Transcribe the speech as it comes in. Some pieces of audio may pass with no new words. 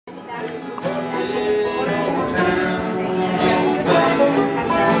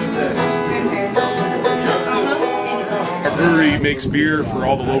makes beer for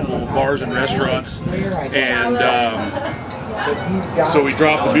all the local bars and restaurants, and so we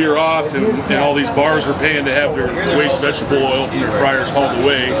dropped the beer off, and all these bars were paying to have their waste vegetable oil from their fryers hauled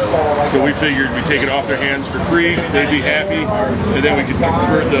away. So we figured we'd take it off their hands for free, they'd be happy, and then we could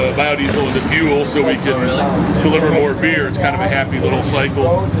convert the biodiesel into fuel so we can deliver more beer. It's kind of a happy little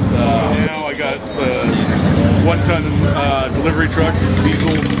cycle. Now I got a 1-ton delivery truck,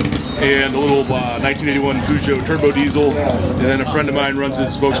 diesel, and a little 1981 Peugeot turbo diesel, and then a friend of mine runs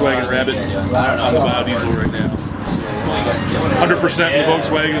his Volkswagen Rabbit on the biodiesel right now. 100% in the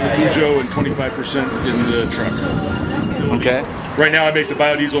Volkswagen, the Peugeot, and 25% in the truck. Okay. Right now I make the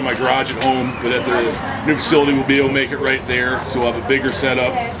biodiesel in my garage at home, but at the new facility we'll be able to make it right there, so we'll have a bigger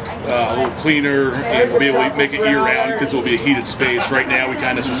setup, a little cleaner, and we'll be able to make it year-round because it will be a heated space. Right now we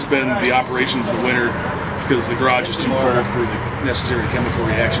kind of suspend the operations in the winter because the garage is too cold for the necessary chemical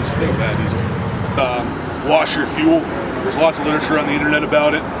reactions to make biodiesel. Wash your fuel. There's lots of literature on the internet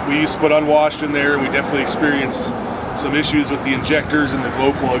about it. We used to put unwashed in there, and we definitely experienced some issues with the injectors and the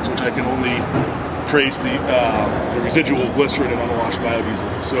glow plugs, which I can only trace to the residual glycerin in unwashed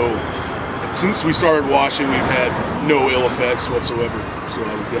biodiesel. So since we started washing, we've had no ill effects whatsoever. So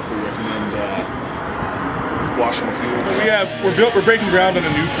I would definitely recommend washing the fuel. We're breaking ground on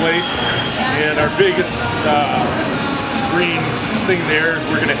a new place, and our biggest green thing there is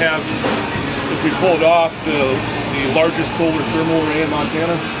we're going to have, if we pull it off, the largest solar thermal array in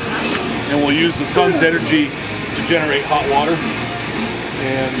Montana, and we'll use the sun's energy to generate hot water.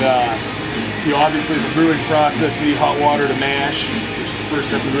 And you know, obviously the brewing process, you need hot water to mash, which is the first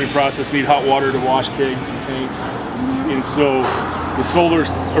step in the brewing process. You need hot water to wash kegs and tanks. And so the solar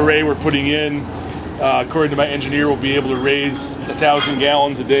array we're putting in, according to my engineer, will be able to raise 1,000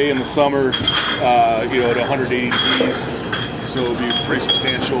 gallons a day in the summer, you know, at 180 degrees. So it'll be a pretty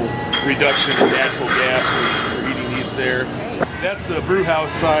substantial reduction in natural gas for heating needs there. That's the brew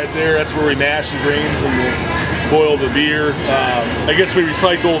house side there. That's where we mash the grains and we'll boil the beer. I guess we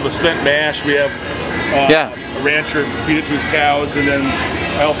recycle the spent mash. We have a rancher feed it to his cows, and then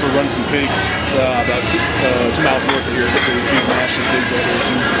I also run some pigs about 2 miles north of here. So we feed mash and pigs all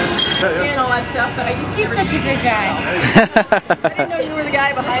day. And all that stuff, but I just you're such a good guy. I didn't know you were the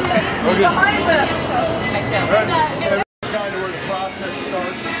guy behind the Kind of where the process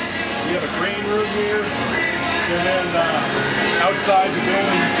starts. We have a grain room here, and then outside the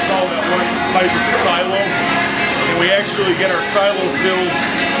building, we call that white pipe is a silo. And we actually get our silo filled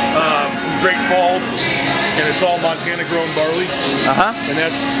from Great Falls, and it's all Montana grown barley. And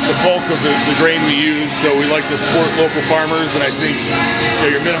that's the bulk of the grain we use, so we like to support local farmers, and I think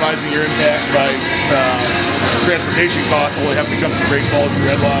you're minimizing your impact by transportation costs only having to come from Great Falls and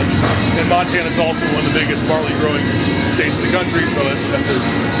Red Lodge. And Montana is also one of the biggest barley growing states in the country, so it's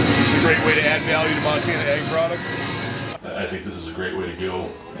a great way to add value to Montana ag products. I think this is a great way to go.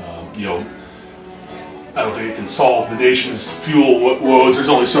 You know, I don't think it can solve the nation's fuel woes. There's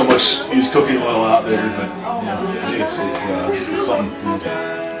only so much used cooking oil out there, but you know, I think it's something.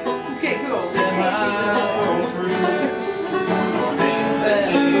 Okay, cool.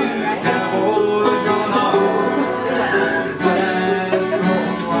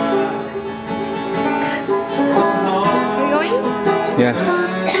 Yes.